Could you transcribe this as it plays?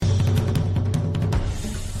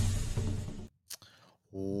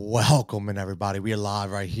Welcome in, everybody. We are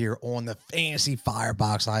live right here on the Fantasy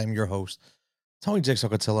Firebox. I am your host, Tony Jigsaw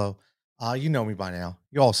Cotillo. You know me by now.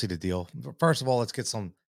 You all see the deal. First of all, let's get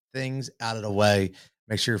some things out of the way.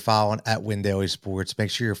 Make sure you're following at Win Daily Sports.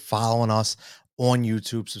 Make sure you're following us on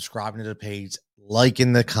YouTube, subscribing to the page,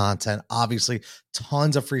 liking the content. Obviously,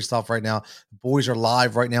 tons of free stuff right now. The boys are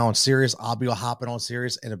live right now on Sirius. I'll be hopping on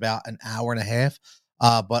Sirius in about an hour and a half.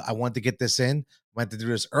 But I wanted to get this in. Went to do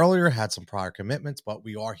this earlier, had some prior commitments, but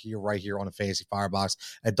we are here right here on the Fantasy Firebox.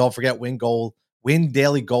 And don't forget, Win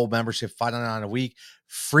Daily Gold membership, $5.99 a week,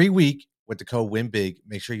 free week with the code Win Big.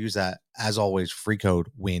 Make sure you use that. As always, free code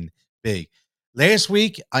Win Big. Last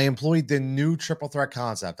week, I employed the new triple threat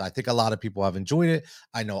concept. I think a lot of people have enjoyed it.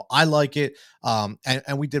 I know I like it,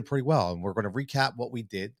 and we did pretty well. And we're going to recap what we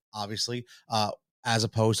did, obviously, as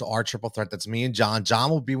opposed to our triple threat. That's me and John.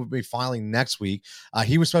 John will be with me finally next week.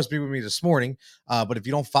 He was supposed to be with me this morning, but if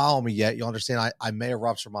you don't follow me yet, you'll understand I may have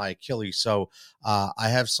ruptured my Achilles. So I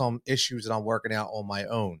have some issues that I'm working out on my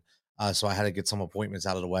own. So I had to get some appointments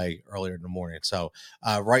out of the way earlier in the morning. So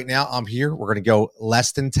right now I'm here. We're going to go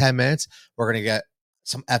less than 10 minutes. We're going to get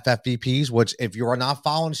some FFVPs, which if you are not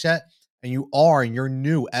following us yet, and you're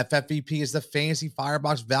new, FFVP is the Fantasy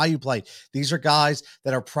Firebox value play. These are guys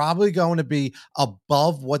that are probably going to be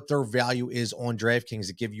above what their value is on DraftKings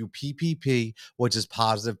to give you PPP, which is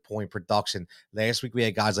positive point production. Last week, we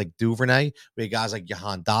had guys like Duvernay. We had guys like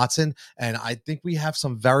Jahan Dotson. And I think we have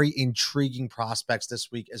some very intriguing prospects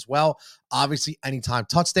this week as well. Obviously, anytime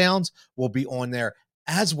touchdowns will be on there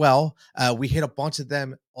as well. We hit a bunch of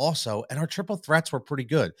them also, and our triple threats were pretty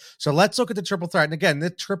good. So let's look at the triple threat. And again, the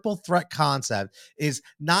triple threat concept is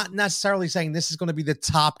not necessarily saying this is going to be the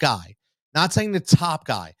top guy, not saying the top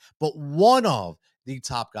guy, but one of the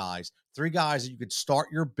top guys, 3 guys that you could start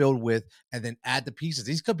your build with and then add the pieces.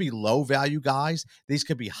 These could be low value guys. These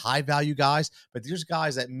could be high value guys, but these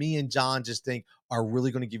guys that me and John just think are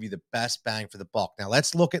really going to give you the best bang for the buck. Now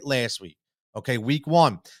let's look at last week. Okay, week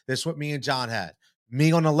 1. This is what me and John had.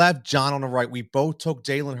 Me on the left, John on the right. We both took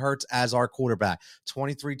Jalen Hurts as our quarterback.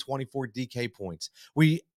 23-24 DK points.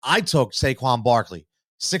 I took Saquon Barkley.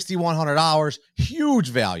 $6,100. Huge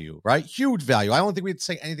value, right? Huge value. I don't think we have to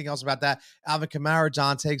say anything else about that. Alvin Kamara,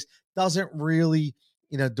 John takes, doesn't really,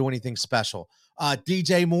 do anything special.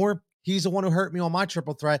 DJ Moore, he's the one who hurt me on my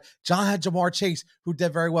triple threat. John had Jamar Chase, who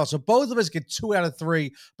did very well. So both of us get 2 out of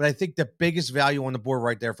 3, but I think the biggest value on the board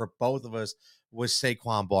right there for both of us was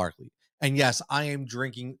Saquon Barkley. And yes, I am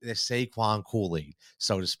drinking the Saquon Kool-Aid,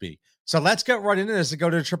 so to speak. So let's get right into this and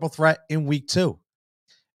go to the triple threat in week 2.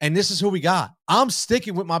 And this is who we got. I'm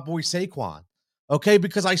sticking with my boy Saquon, okay,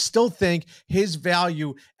 because I still think his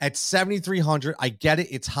value at 7,300, I get it,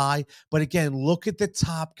 it's high. But again, look at the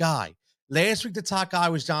top guy. Last week, the top guy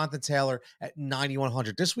was Jonathan Taylor at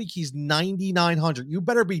 9,100. This week, he's 9,900. You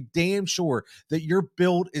better be damn sure that your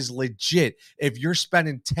build is legit if you're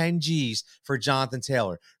spending 10 G's for Jonathan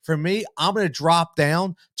Taylor. For me, I'm going to drop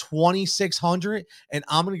down 2,600, and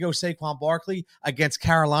I'm going to go Saquon Barkley against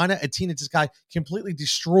Carolina, a team that just got completely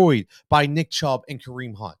destroyed by Nick Chubb and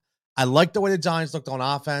Kareem Hunt. I like the way the Giants looked on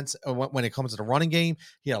offense when it comes to the running game.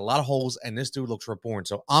 He had a lot of holes, and this dude looks reborn.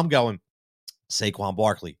 So I'm going Saquon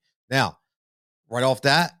Barkley. Now, right off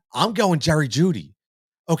that, I'm going Jerry Jeudy.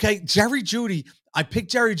 Okay, Jerry Jeudy. I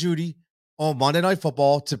picked Jerry Jeudy on Monday Night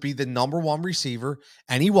Football to be the number 1 receiver,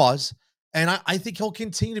 and he was. And I think he'll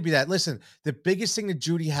continue to be that. Listen, the biggest thing that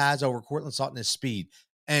Jeudy has over Courtland Sutton is speed.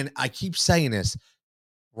 And I keep saying this,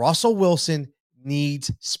 Russell Wilson needs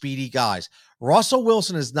speedy guys. Russell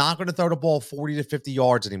Wilson is not going to throw the ball 40 to 50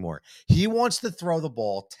 yards anymore. He wants to throw the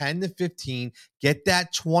ball 10 to 15, get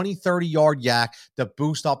that 20, 30-yard yak to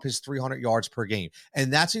boost up his 300 yards per game.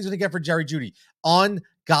 And that's what he's going to get for Jerry Jeudy.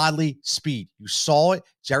 Ungodly speed. You saw it.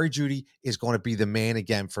 Jerry Jeudy is going to be the man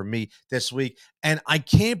again for me this week. And I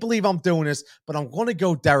can't believe I'm doing this, but I'm going to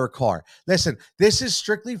go Derek Carr. Listen, this is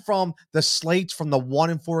strictly from the slates from the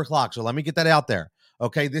 1 and 4 o'clock. So let me get that out there.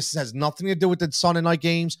 Okay, this has nothing to do with the Sunday night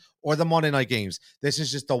games or the Monday night games. This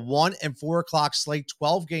is just the 1 and 4 o'clock slate,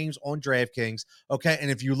 12 games on DraftKings. Okay, and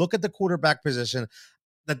if you look at the quarterback position,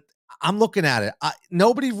 I'm looking at it.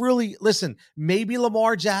 Nobody really, listen, maybe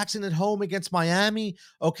Lamar Jackson at home against Miami,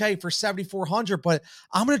 okay, for 7,400, but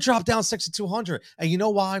I'm going to drop down 6,200. And you know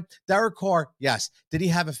why? Derek Carr, yes. Did he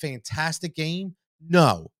have a fantastic game?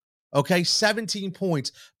 No. Okay, 17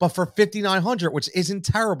 points, but for 5,900, which isn't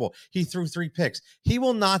terrible. He threw 3 picks. He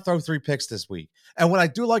will not throw 3 picks this week. And what I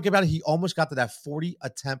do like about it, he almost got to that 40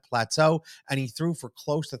 attempt plateau and he threw for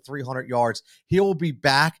close to 300 yards. He will be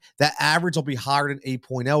back. That average will be higher than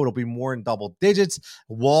 8.0. It'll be more in double digits.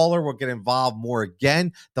 Waller will get involved more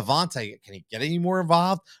again. Devontae, can he get any more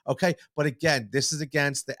involved? Okay, but again, this is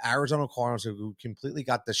against the Arizona Cardinals who completely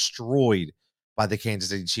got destroyed by the Kansas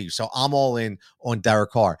City Chiefs. So I'm all in on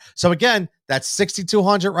Derek Carr. So again, that's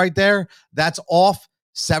 6,200 right there. That's off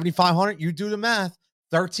 7,500. You do the math.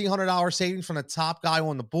 $1,300 savings from the top guy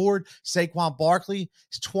on the board. Saquon Barkley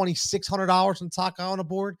is $2,600 from the top guy on the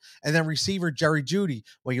board. And then receiver Jerry Jeudy.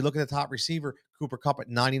 When you look at the top receiver, Cooper Kupp at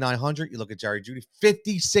 9,900. You look at Jerry Jeudy,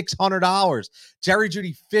 $5,600. Jerry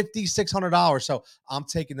Jeudy, $5,600. So I'm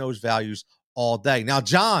taking those values all day. Now,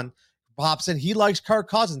 John pops in. He likes Kirk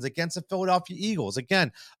Cousins against the Philadelphia Eagles.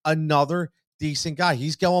 Again, another decent guy.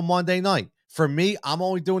 He's going Monday night. For me, I'm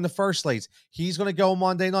only doing the first slates. He's going to go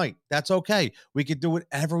Monday night. That's okay. We can do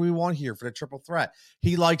whatever we want here for the triple threat.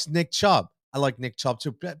 He likes Nick Chubb. I like Nick Chubb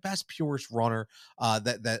too. Best purest runner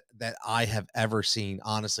that I have ever seen,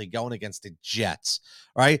 honestly, going against the Jets,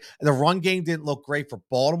 right? The run game didn't look great for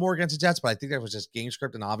Baltimore against the Jets, but I think that was just game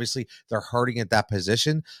script, and obviously they're hurting at that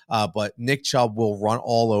position. But Nick Chubb will run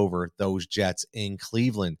all over those Jets in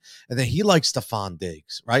Cleveland. And then he likes Stephon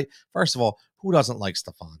Diggs, right? First of all, who doesn't like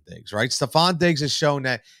Stephon Diggs, right? Stephon Diggs has shown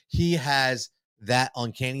that he has that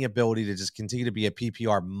uncanny ability to just continue to be a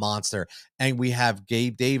PPR monster. And we have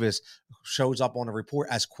Gabe Davis shows up on the report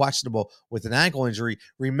as questionable with an ankle injury.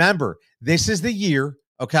 Remember, this is the year.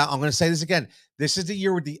 Okay, I'm going to say this again. This is the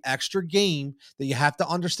year with the extra game that you have to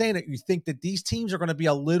understand that you think that these teams are going to be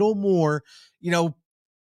a little more,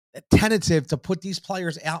 tentative to put these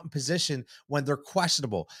players out in position when they're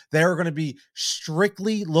questionable. They're going to be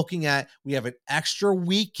strictly looking at, we have an extra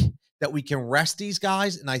week that we can rest these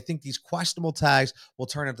guys, and I think these questionable tags will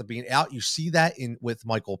turn out to being out. You see that with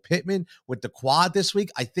Michael Pittman with the quad this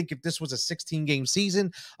week. I think if this was a 16-game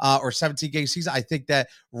season or 17-game season, I think that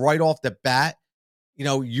right off the bat,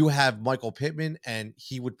 you have Michael Pittman, and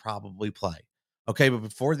he would probably play. Okay, but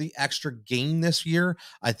before the extra game this year,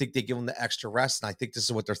 I think they give him the extra rest, and I think this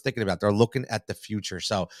is what they're thinking about. They're looking at the future.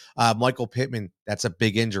 So Michael Pittman, that's a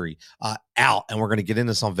big injury, out, and we're going to get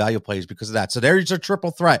into some value plays because of that. So there's your triple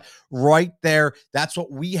threat right there. That's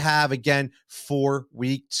what we have, again, for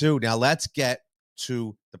week 2. Now let's get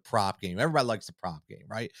to the prop game. Everybody likes the prop game,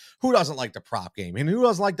 right? Who doesn't like the prop game? And who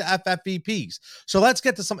doesn't like the FFVPs? So let's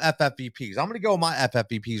get to some FFVPs. I'm going to go with my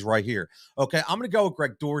FFVPs right here. Okay, I'm going to go with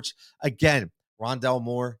Greg Dortch. Again, Rondell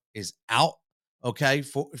Moore is out, okay,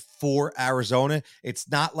 for Arizona. It's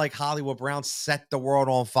not like Hollywood Brown set the world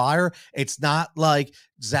on fire. It's not like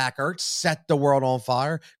Zach Ertz set the world on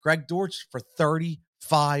fire. Greg Dortch for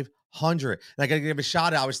 3,500. And I got to give a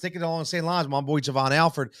shout out. I was thinking along the same lines. My boy Javon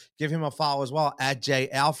Alford, give him a follow as well at J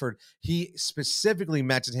Alford. He specifically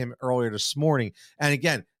mentioned him earlier this morning. And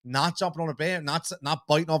again, not jumping on a band, not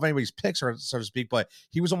biting off anybody's picks, or so to speak, but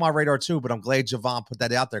he was on my radar too. But I'm glad Javon put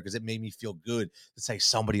that out there because it made me feel good to say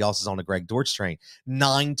somebody else is on the Greg Dortch train.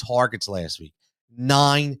 9 targets last week.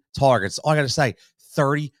 9 targets. All I got to say,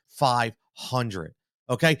 3,500.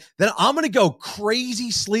 Okay. Then I'm going to go crazy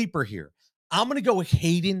sleeper here. I'm going to go with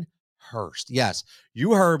Hayden Hurst. Yes,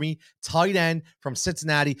 you heard me. Tight end from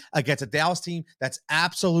Cincinnati against a Dallas team that's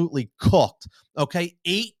absolutely cooked. Okay,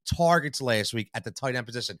 8 targets last week at the tight end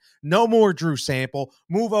position. No more Drew Sample.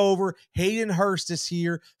 Move over. Hayden Hurst is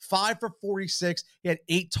here. 5 for 46. He had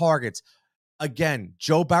 8 targets. Again,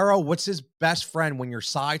 Joe Burrow, what's his best friend when your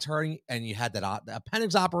side's hurting and you had that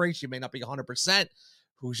appendix operation? You may not be 100%.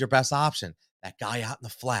 Who's your best option? That guy out in the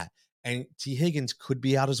flat. And T. Higgins could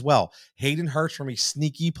be out as well. Hayden Hurst from a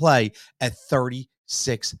sneaky play at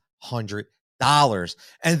 $3,600.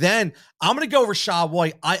 And then I'm going to go Rachaad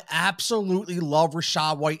White. I absolutely love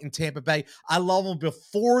Rachaad White in Tampa Bay. I love him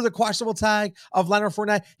before the questionable tag of Leonard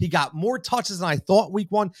Fournette. He got more touches than I thought week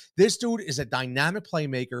 1. This dude is a dynamic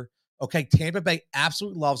playmaker. Okay, Tampa Bay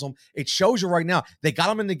absolutely loves him. It shows you right now. They got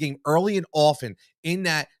him in the game early and often in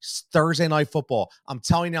that Thursday night football. I'm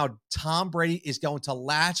telling you now, Tom Brady is going to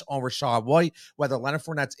latch on Rachaad White, whether Leonard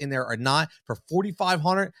Fournette's in there or not. For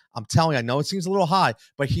 4,500, I'm telling you, I know it seems a little high,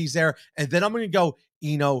 but he's there. And then I'm going to go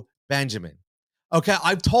Eno Benjamin. Okay,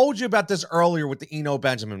 I've told you about this earlier with the Eno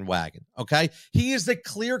Benjamin wagon, okay? He is the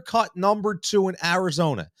clear-cut number 2 in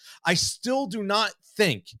Arizona. I still do not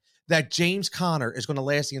think that James Conner is going to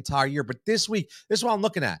last the entire year. But this week, this is what I'm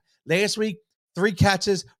looking at. Last week, 3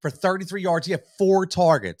 catches for 33 yards. He had 4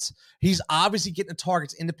 targets. He's obviously getting the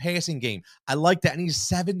targets in the passing game. I like that. And he's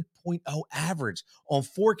 7.0 average on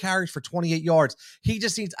 4 carries for 28 yards. He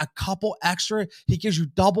just needs a couple extra. He gives you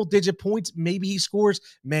double-digit points. Maybe he scores.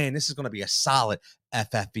 Man, this is going to be a solid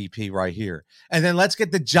FFVP right here. And then let's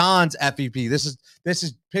get the Johns FVP. This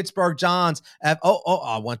is Pittsburgh Johns.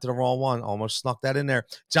 I went to the wrong one. Almost snuck that in there.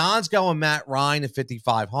 John's going Matt Ryan at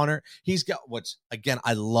 5,500. He's got, which again,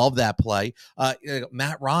 I love that play.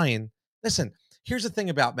 Matt Ryan. Listen, here's the thing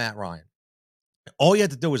about Matt Ryan. All you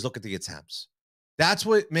have to do is look at the attempts. That's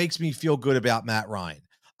what makes me feel good about Matt Ryan.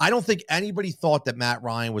 I don't think anybody thought that Matt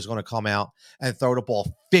Ryan was going to come out and throw the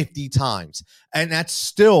ball 50 times. And that's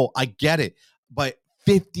still, I get it, but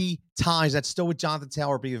 50 times, that's still with Jonathan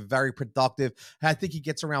Taylor being very productive. I think he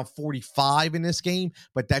gets around 45 in this game,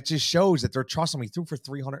 but that just shows that they're trusting him. He threw for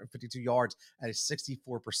 352 yards at a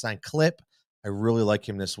 64% clip. I really like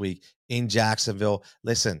him this week in Jacksonville.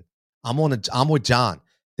 Listen, I'm with John.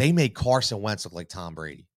 They made Carson Wentz look like Tom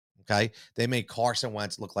Brady. Okay. They made Carson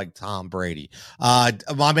Wentz look like Tom Brady.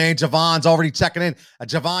 My man Javon's already checking in.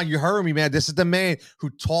 Javon, you heard me, man. This is the man who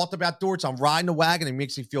talked about Dortz. I'm riding the wagon. It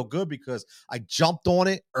makes me feel good because I jumped on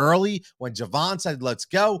it early when Javon said, let's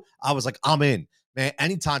go. I was like, I'm in. Man,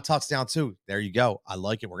 anytime touchdown too. There you go. I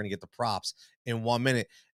like it. We're going to get the props in 1 minute.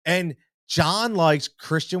 And John likes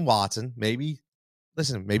Christian Watson. Maybe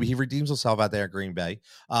he redeems himself out there at Green Bay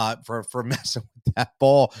for messing with that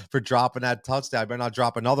ball, for dropping that touchdown. I better not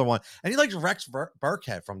drop another one. And he likes Rex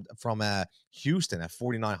Burkhead from Houston at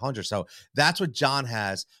 4,900. So that's what John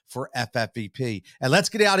has for FFVP. And let's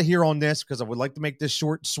get out of here on this because I would like to make this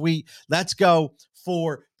short and sweet. Let's go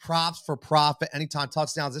for props for profit, anytime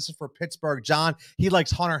touchdowns. This is for Pittsburgh John. He likes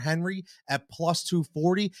Hunter Henry at plus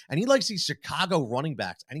 240, and he likes these Chicago running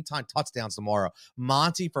backs, anytime touchdowns tomorrow.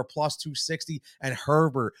 Monty for plus 260, and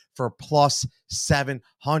Herbert for plus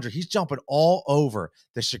 700. He's jumping all over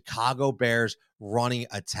the Chicago Bears running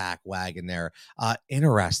attack wagon there.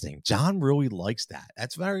 Interesting. John really likes that.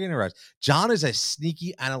 That's very interesting. John is a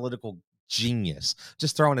sneaky analytical genius.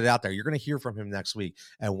 Just throwing it out there. You're going to hear from him next week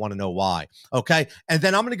and want to know why. Okay. And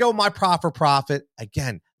then I'm going to go my prop for profit.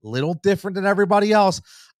 Again, little different than everybody else.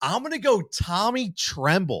 I'm going to go Tommy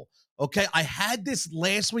Tremble. Okay. I had this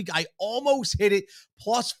last week. I almost hit it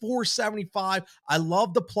plus 475. I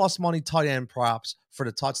love the plus money tight end props for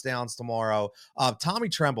the touchdowns tomorrow. Tommy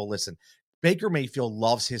Tremble, listen, Baker Mayfield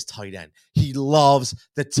loves his tight end. He loves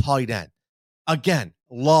the tight end. Again,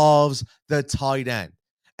 loves the tight end.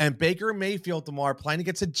 And Baker Mayfield tomorrow playing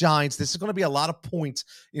against the Giants. This is going to be a lot of points,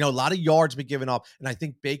 a lot of yards be given up. And I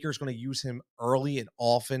think Baker's going to use him early and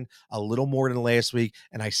often, a little more than last week.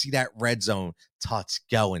 And I see that red zone touch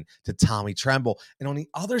going to Tommy Tremble. And on the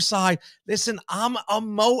other side, listen, I'm a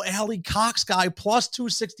Mo Alie-Cox guy, plus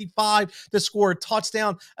 265 to score a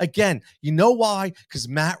touchdown. Again, you know why? Because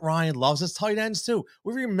Matt Ryan loves his tight ends too.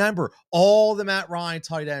 We remember all the Matt Ryan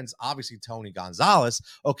tight ends, obviously Tony Gonzalez,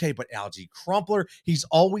 okay, but Algie Crumpler, he's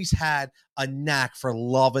always had a knack for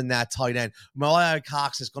loving that tight end. Mo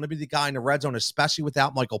Alie-Cox is going to be the guy in the red zone, especially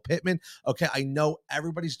without Michael Pittman. Okay, I know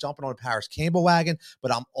everybody's jumping on the Paris Campbell wagon,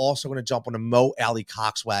 but I'm also going to jump on the Mo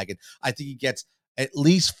Alie-Cox wagon. I think he gets at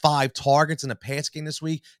least 5 targets in the pass game this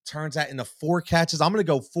week. Turns out into 4 catches. I'm going to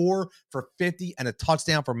go 4 for 50 and a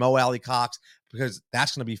touchdown for Mo Alie-Cox because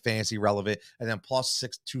that's going to be fantasy relevant. And then plus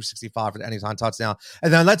 265 for the anytime touchdown.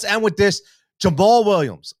 And then let's end with this. Jamal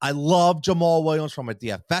Williams. I love Jamal Williams from a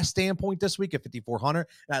DFS standpoint this week at 5,400.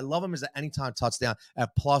 And I love him as an anytime touchdown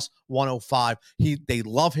at plus 105. They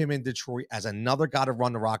love him in Detroit as another guy to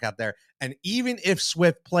run the rock out there. And even if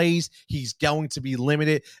Swift plays, he's going to be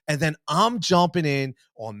limited. And then I'm jumping in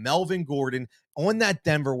on Melvin Gordon on that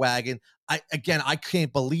Denver wagon. I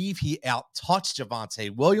can't believe he out-touched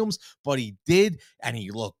Javonte Williams, but he did, and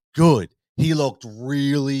he looked good. He looked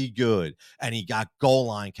really good, and he got goal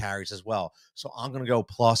line carries as well. So I'm going to go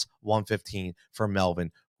plus 115 for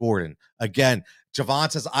Melvin Gordon. Again, Javon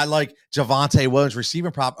says, I like Javonte Williams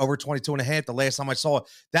receiving prop over 22.5 the last time I saw it.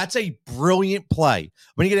 That's a brilliant play.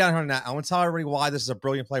 When you get down here on that, I want to tell everybody why this is a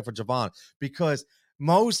brilliant play for Javon, because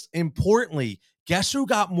most importantly, guess who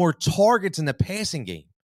got more targets in the passing game?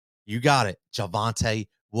 You got it, Javonte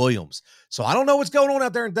Williams. So I don't know what's going on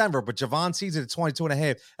out there in Denver, but Javon sees it at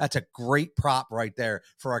 22.5. That's a great prop right there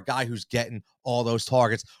for a guy who's getting all those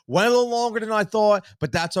targets. Went a little longer than I thought,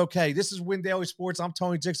 but that's okay. This is Win Daily Sports. I'm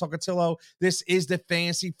Tony Jigsaw Cotillo. This is the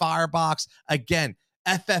Fantasy Firebox. Again,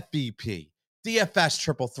 FFVP, DFS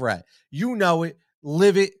triple threat. You know it.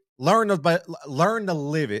 Live it. Learn to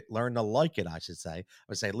live it, learn to like it, I should say. I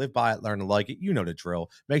would say live by it, learn to like it. You know the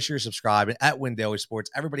drill. Make sure you're subscribing at Win Daily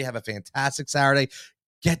Sports. Everybody have a fantastic Saturday.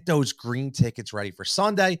 Get those green tickets ready for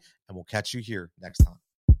Sunday, and we'll catch you here next time.